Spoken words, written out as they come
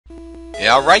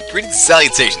Yeah, alright, greetings and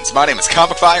salutations. My name is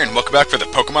Comic Fire, and welcome back for the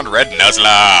Pokemon Red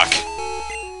Nuzlocke.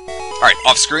 Alright,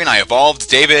 off screen I evolved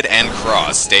David and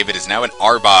Cross. David is now an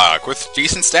Arbok with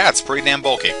decent stats, pretty damn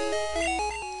bulky.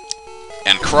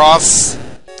 And Cross,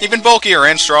 even bulkier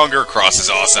and stronger. Cross is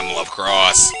awesome, love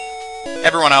Cross.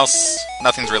 Everyone else,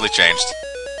 nothing's really changed.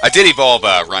 I did evolve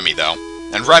Remy though,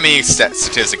 and Remy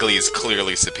statistically is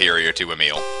clearly superior to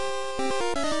Emil.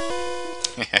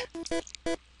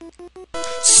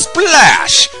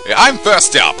 Splash! I'm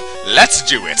first up. Let's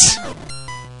do it.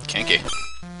 Kinky.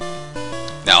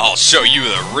 Now I'll show you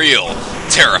the real,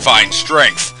 terrifying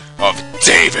strength of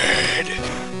David.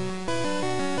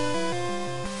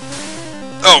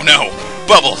 Oh no!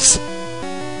 Bubbles!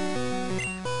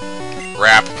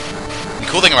 Rap. The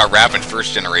cool thing about Rap in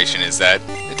first generation is that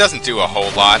it doesn't do a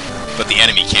whole lot, but the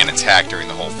enemy can't attack during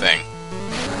the whole thing.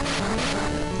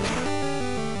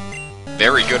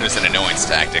 Very good as an annoyance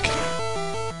tactic.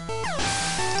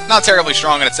 Not terribly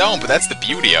strong on its own, but that's the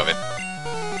beauty of it.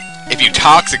 If you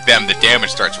toxic them, the damage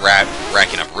starts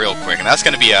racking up real quick, and that's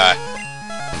going to be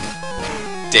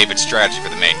David's strategy for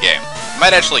the main game. I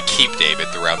might actually keep David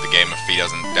throughout the game if he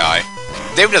doesn't die.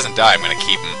 If David doesn't die, I'm going to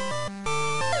keep him.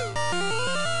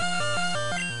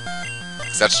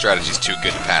 Because that strategy's too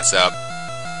good to pass up.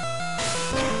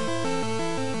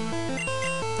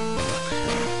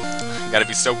 You gotta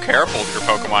be so careful with your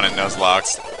Pokemon in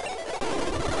Nuzlocke.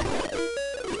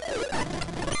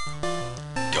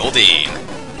 Goldeen.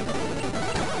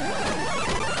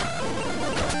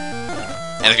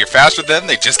 And if you're faster than them,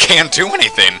 they just can't do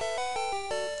anything.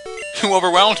 Who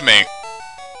overwhelmed me?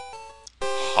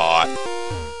 Hot.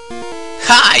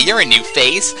 Hi, you're a new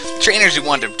face. Trainers who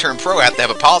want to turn pro have to have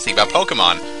a policy about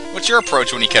Pokemon. What's your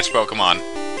approach when you catch Pokemon?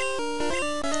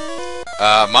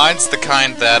 Mine's the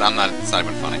kind that it's not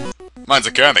even funny. Mine's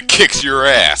the kind that kicks your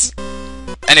ass.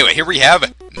 Anyway, here we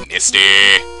have Misty.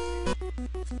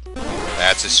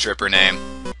 That's his stripper name.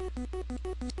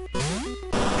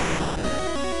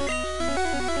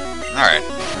 Alright.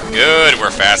 Good,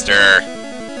 we're faster.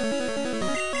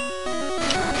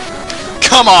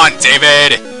 Come on,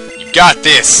 David! You got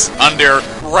this! Under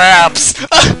wraps!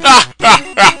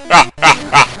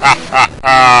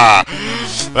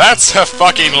 That's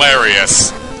fucking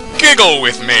hilarious. Giggle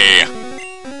with me!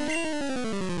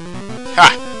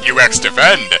 Ha! You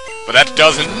X-defend! But that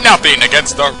does nothing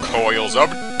against the coils of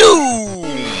doom!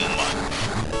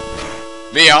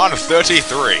 Beyond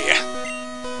 33.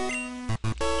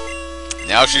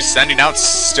 Now she's sending out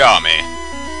Starmie.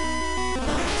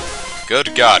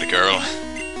 Good God, girl.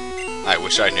 I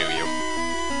wish I knew you.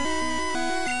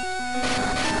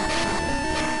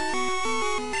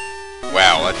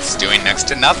 Wow, that's doing next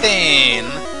to nothing!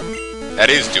 That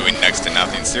is doing next to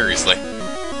nothing, seriously.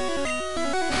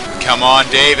 Come on,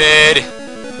 David!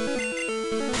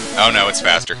 Oh no, it's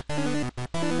faster.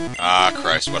 Ah,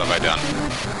 Christ, what have I done?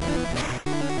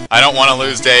 I don't want to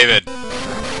lose David.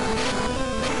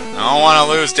 I don't want to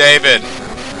lose David.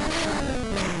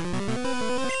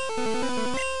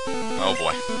 Oh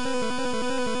boy.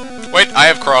 Wait, I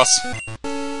have Cross.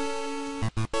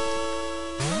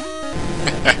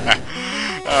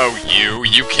 Oh,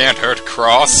 you can't hurt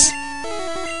Cross.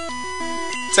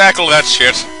 Tackle that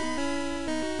shit.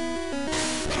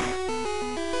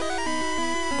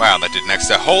 Wow, that did next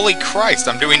to... Holy Christ,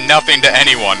 I'm doing nothing to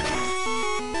anyone.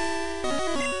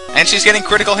 And she's getting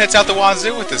critical hits out the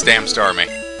wazoo with this damn Starmie.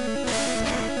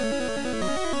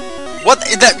 What?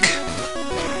 That...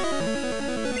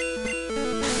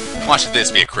 Watch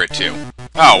this be a crit, too.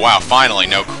 Oh, wow, finally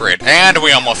no crit. And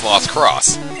we almost lost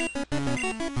Cross.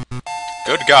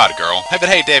 Good God, girl. But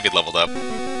hey, David leveled up.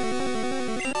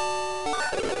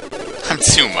 I'm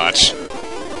too much.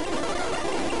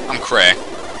 I'm cray.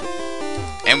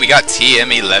 And we got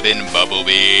TM11 Bubble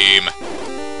Beam.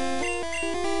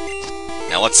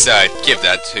 Now let's give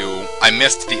that to... I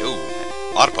missed the... Ooh,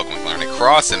 a lot of Pokemon learning.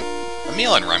 Cross and...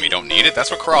 Emil and Remy don't need it. That's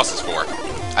what Cross is for.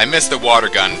 I missed the Water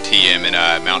Gun TM in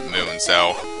Mount Moon,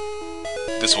 so...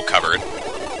 this will cover it.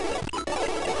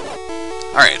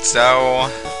 Alright, so...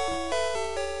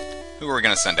 who are we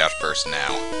gonna send out first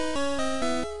now?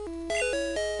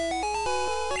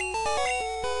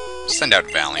 Send out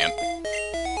Valiant.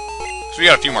 So we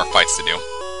got a few more fights to do.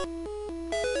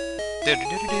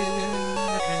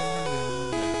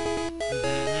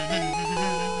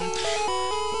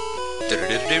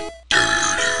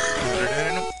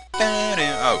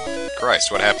 Oh,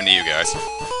 Christ, what happened to you guys?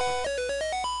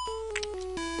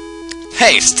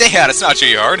 Hey, stay out, it's not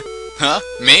your yard! Huh?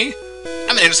 Me?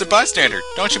 I'm an innocent bystander,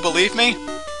 don't you believe me?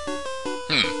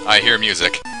 I hear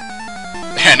music.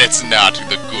 And it's not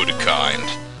the good kind.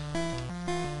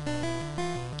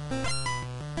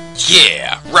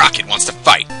 Yeah! Rocket wants to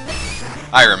fight!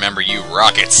 I remember you,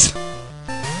 Rockets!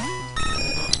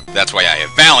 That's why I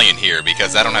have Valiant here,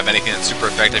 because I don't have anything that's super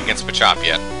effective against Machop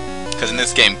yet. Because in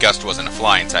this game, Gust wasn't a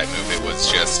flying type move, it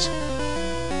was just...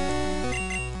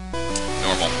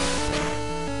 normal.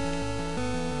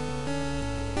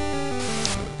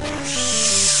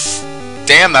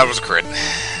 Damn, that was a crit.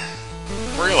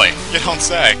 Really? You don't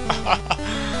say.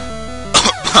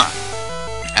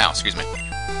 Ow, excuse me.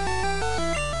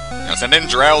 Now send in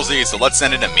Drowsy, so let's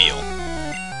send in Emil.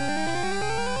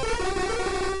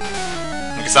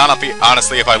 Because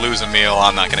honestly, if I lose Emil,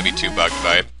 I'm not going to be too bugged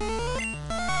by it.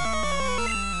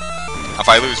 If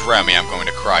I lose Remy, I'm going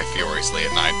to cry furiously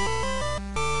at night.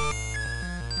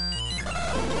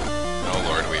 Oh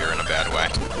lord, we are in a bad way.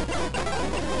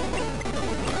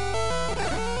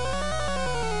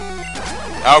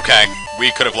 Okay,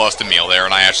 we could have lost Emil there,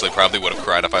 and I actually probably would have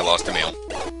cried if I lost Emil.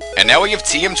 And now we have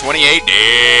TM28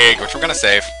 Dig, which we're going to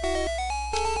save.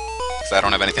 Because I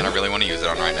don't have anything I really want to use it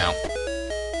on right now.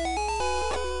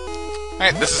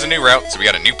 Alright, this is a new route, so we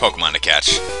got a new Pokemon to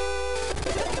catch.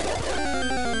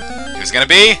 Who's gonna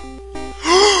be?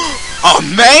 A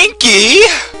Mankey!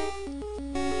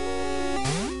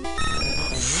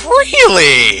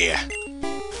 Really?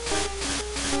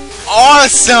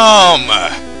 Awesome!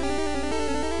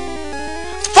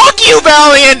 Fuck you,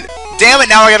 Valiant! Damn it,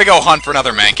 now I gotta go hunt for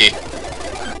another Mankey.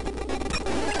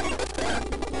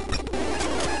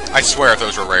 I swear if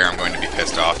those were rare, I'm going to be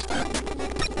pissed off.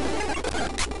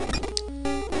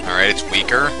 Alright, it's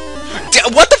weaker.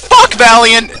 What the fuck,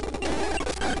 Valiant?!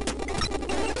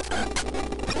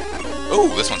 Ooh,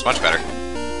 this one's much better.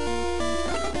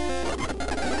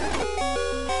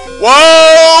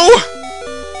 Whoa!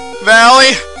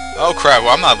 Valley! Oh crap,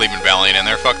 well I'm not leaving Valiant in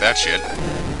there, fuck that shit.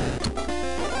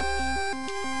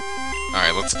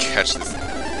 Alright, let's catch this.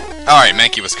 Alright,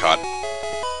 Mankey was caught.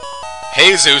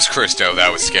 Jesus Christo,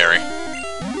 that was scary. And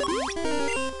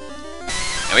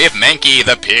we have Mankey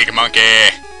the Pig Monkey.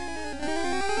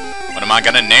 What am I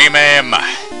gonna name him?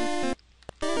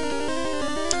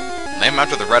 Name him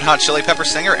after the Red Hot Chili Pepper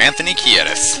singer Anthony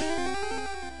Kiedis.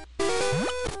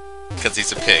 Because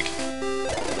he's a pig.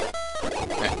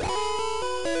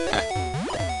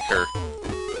 Her.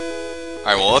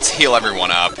 Alright, well, let's heal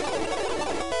everyone up.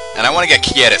 And I want to get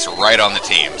Kiedis right on the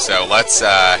team, so let's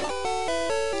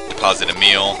deposit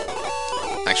Emil.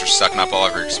 Thanks for sucking up all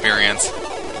of your experience.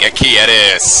 Get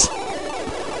Kiedis!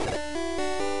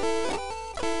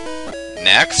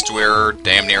 Next, we're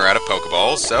damn near out of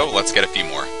Pokeballs, so let's get a few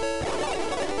more.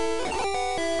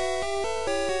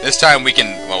 This time we can...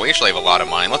 well, we actually have a lot of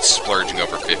money. Let's splurge and go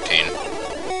for 15.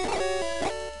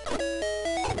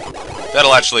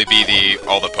 That'll actually be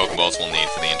all the Pokeballs we'll need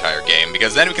for the entire game,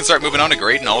 because then we can start moving on to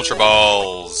Great and Ultra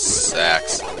Balls.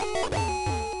 X.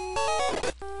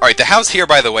 Alright, the house here,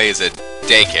 by the way, is a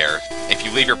daycare. If you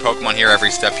leave your Pokemon here,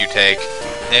 every step you take...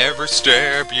 every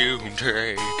step you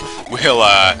take... will,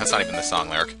 that's not even the song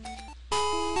lyric.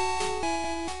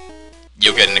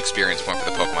 You'll get an experience point for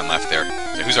the Pokemon left there.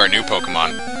 So who's our new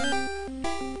Pokemon?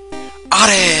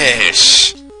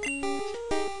 Oddish!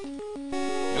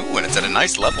 Ooh, and it's at a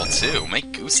nice level, too. Me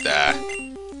gusta.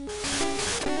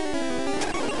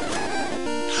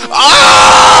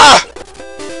 Ah!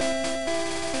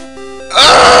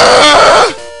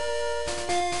 Ah!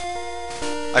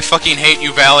 I fucking hate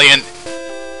you, Valiant.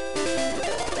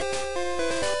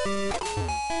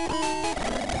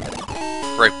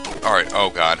 Right. Alright, oh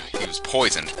god. He was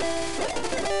poisoned.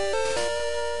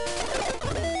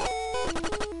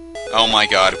 Oh my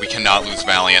god, we cannot lose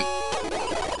Valiant.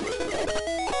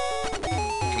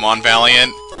 Come on,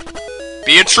 Valiant.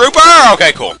 Be a trooper!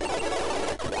 Okay, cool.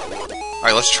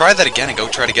 Alright, let's try that again and go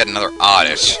try to get another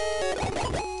Oddish.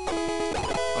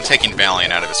 I'm taking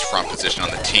Valiant out of his front position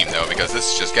on the team, though, because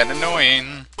this is just getting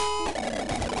annoying.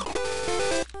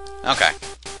 Okay.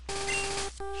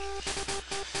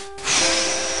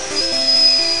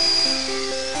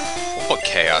 We'll put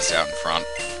Chaos out in front.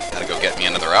 Gotta go get me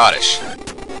another Oddish.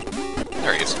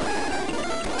 There he is.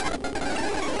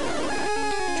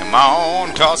 Come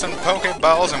on, tossing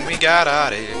Pokeballs and we got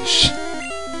Oddish.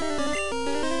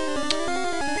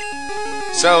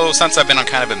 So, since I've been on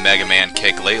kind of a Mega Man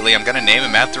kick lately, I'm gonna name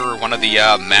him after one of the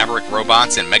Maverick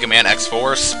robots in Mega Man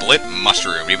X4, Split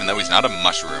Mushroom, even though he's not a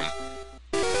mushroom.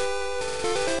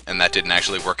 And that didn't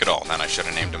actually work at all, then I should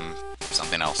have named him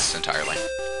something else entirely.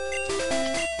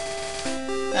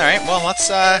 Alright, well, let's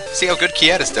see how good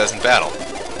Kiedis does in battle.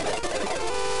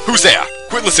 Who's there?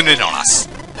 Quit listening in on us!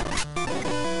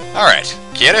 Alright,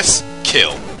 Kiedis,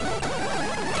 kill.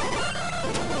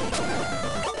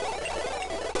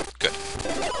 Good.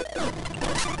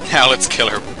 Now let's kill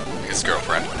his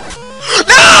girlfriend.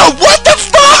 No! What the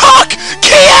fuck?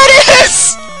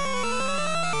 Kiedis!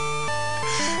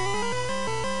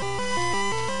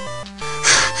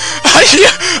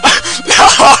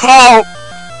 No!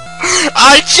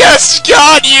 I just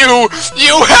got you!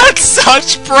 You had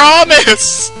such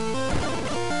promise!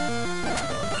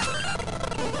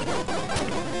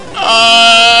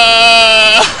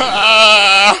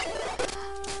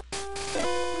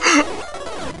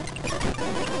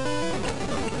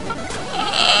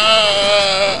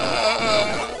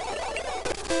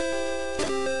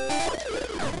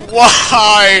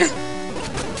 Why?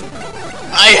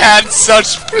 I had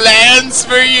such plans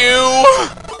for you!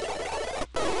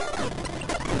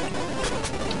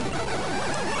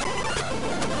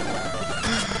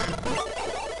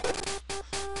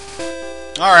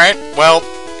 Alright, well,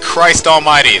 Christ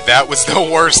almighty, that was the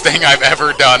worst thing I've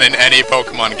ever done in any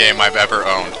Pokemon game I've ever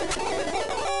owned.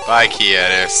 Bye,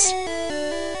 Kiedis.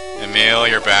 Emil,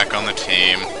 you're back on the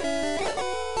team.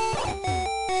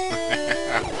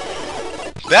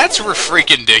 That's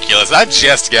freaking ridiculous. I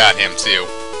just got him, too.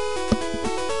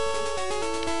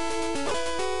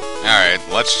 Alright,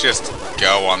 let's just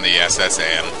go on the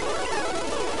SSN.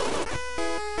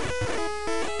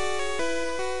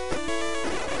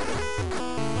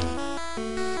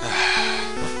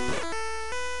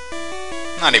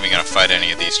 I'm not even gonna fight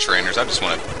any of these trainers. I just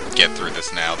want to get through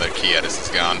this now that Kiedis is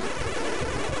gone.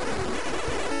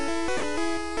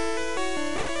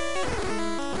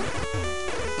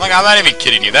 Like, I'm not even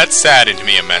kidding you. That saddened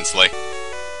me immensely.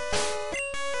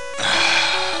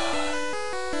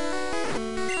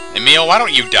 Emil, why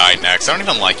don't you die next? I don't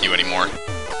even like you anymore.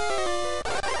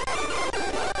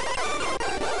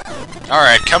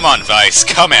 Alright, come on, Vice.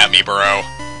 Come at me, bro.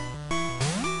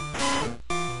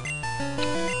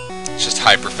 Just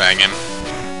Hyper-Fang him.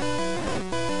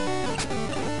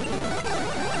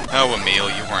 Oh, Emil,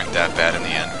 you weren't that bad in the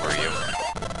end, were you?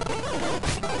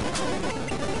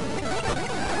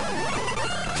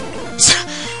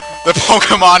 The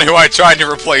Pokemon who I tried to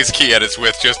replace Kiedis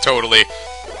with just totally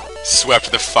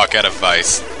swept the fuck out of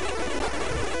Vice.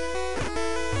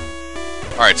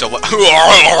 Alright, so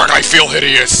I feel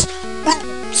hideous!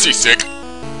 Seasick!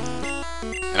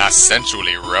 And I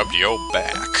sensually rubbed your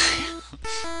back.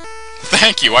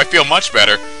 Thank you, I feel much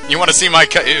better. You want to see my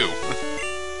Ew.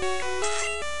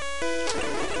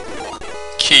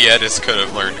 Kiedis could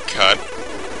have learned to cut.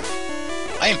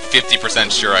 I am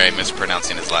 50% sure I am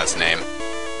mispronouncing his last name.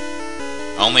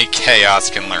 Only Chaos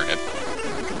can learn it.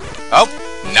 Oh,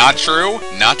 not true.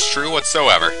 Not true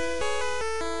whatsoever.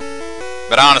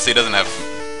 But honestly, it doesn't have...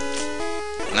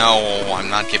 No, I'm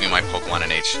not giving my Pokemon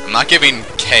an H. I'm not giving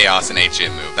Chaos an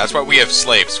H-hit move. That's what we have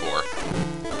slaves for.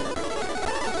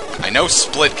 I know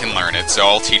Split can learn it, so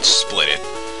I'll teach Split it.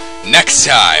 Next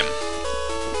time!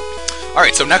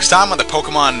 Alright, so next time on the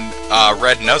Pokemon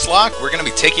Red Nuzlocke, we're going to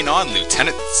be taking on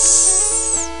Lieutenant...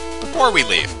 Before we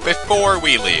leave.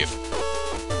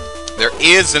 There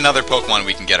is another Pokemon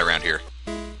we can get around here.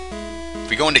 If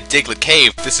we go into Diglett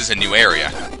Cave, this is a new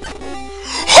area.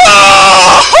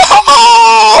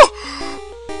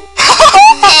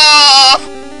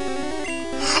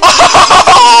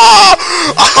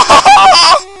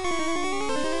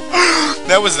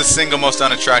 That was the single most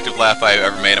unattractive laugh I've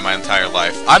ever made in my entire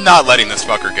life. I'm not letting this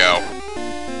fucker go.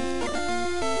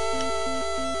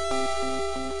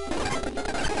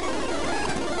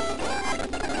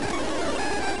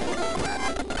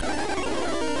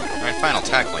 Alright, fine, I'll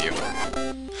tackle you.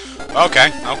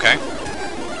 Okay.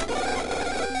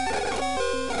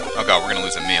 Oh god, we're gonna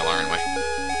lose Emil, aren't we?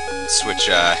 Switch,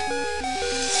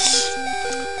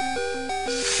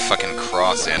 fucking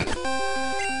Cross in.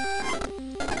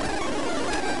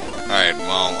 Alright,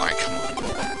 well, come on.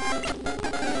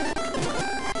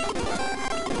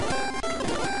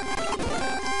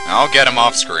 I'll get him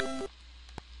off screen.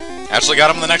 Actually got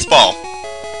him in the next ball.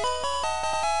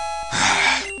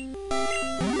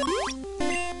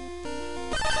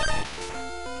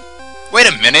 Wait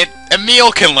a minute!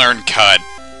 Emil can learn Cut!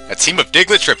 A team of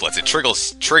Diglett triplets. It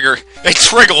triggles.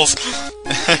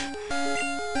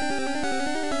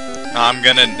 I'm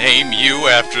gonna name you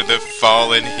after the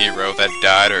fallen hero that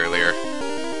died earlier.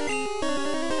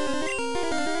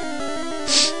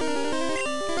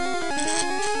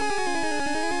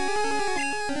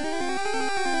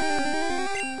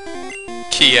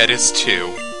 Kiedis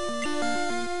 2.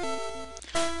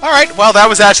 Alright, well that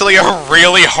was actually a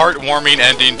really heartwarming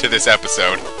ending to this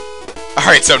episode.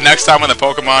 Alright, so next time on the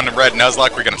Pokemon Red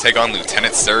Nuzlocke, we're gonna take on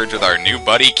Lieutenant Surge with our new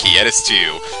buddy, Kiedis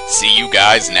 2. See you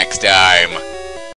guys next time.